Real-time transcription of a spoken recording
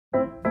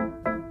Sound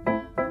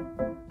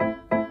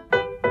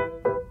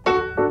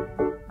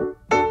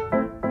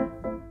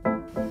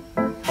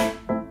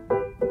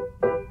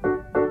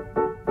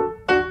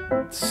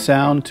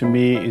to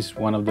me is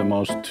one of the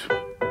most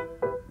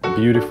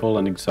beautiful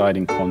and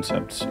exciting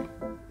concepts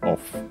of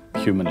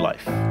human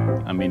life.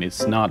 I mean,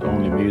 it's not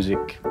only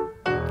music,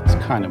 it's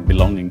kind of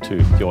belonging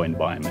to your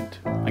environment.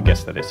 I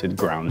guess that is, it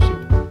grounds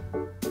you.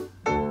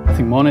 I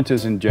think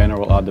monitors in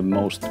general are the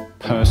most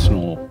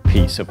personal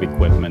piece of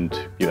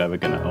equipment you're ever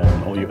gonna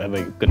own or you're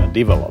ever gonna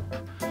develop.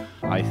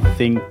 I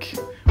think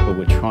what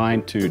we're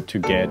trying to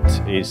get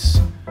is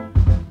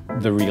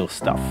the real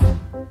stuff.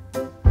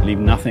 Leave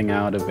nothing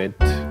out of it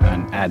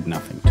and add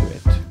nothing to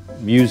it.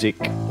 Music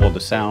or the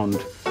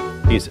sound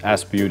is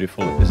as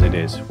beautiful as it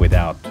is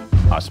without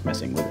us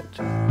messing with it.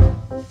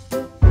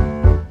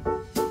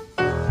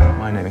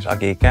 My name is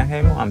Aki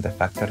Ikäheimo. I'm the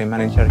factory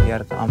manager here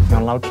at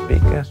Amphion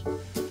Loudspeakers.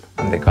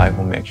 I'm the guy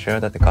who makes sure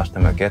that the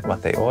customer get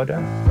what they order.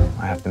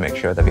 I have to make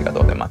sure that we got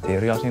all the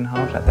materials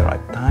in-house at the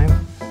right time.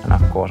 And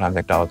of course, I'm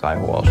the guy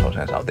who also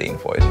sends out the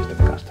invoices to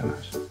the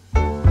customers.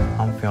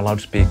 Amphion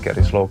Loudspeaker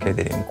is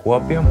located in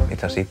Kuopio.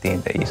 It's a city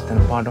in the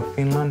eastern part of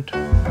Finland.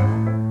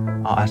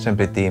 Our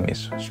assembly team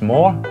is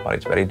small, but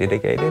it's very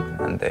dedicated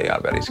and they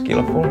are very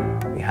skillful.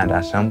 We hand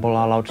assemble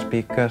our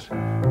loudspeakers,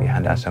 we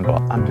hand assemble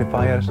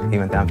amplifiers,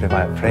 even the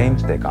amplifier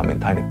frames, they come in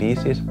tiny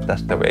pieces.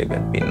 That's the way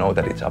we know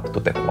that it's up to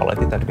the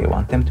quality that we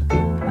want them to be.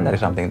 And that is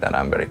something that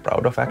I'm very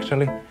proud of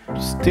actually.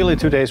 Still in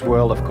today's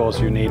world, of course,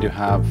 you need to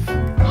have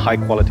high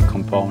quality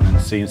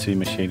components, CNC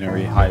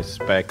machinery, high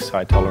specs,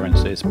 high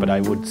tolerances, but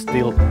I would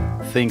still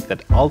think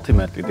that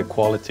ultimately the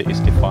quality is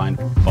defined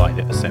by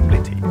the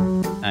assembly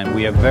team. And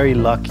we are very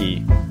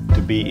lucky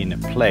to be in a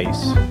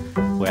place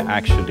where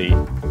actually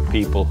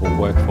people who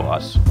work for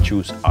us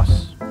choose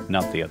us,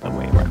 not the other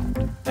way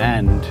around.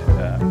 And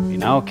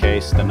in our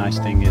case, the nice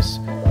thing is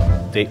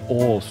they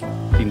all,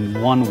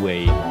 in one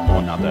way or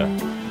another,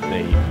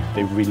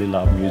 they really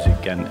love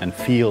music and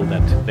feel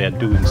that they are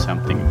doing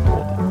something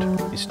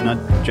important. It's not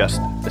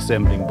just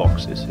assembling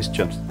boxes, it's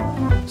just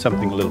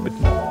something a little bit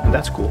more, and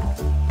that's cool.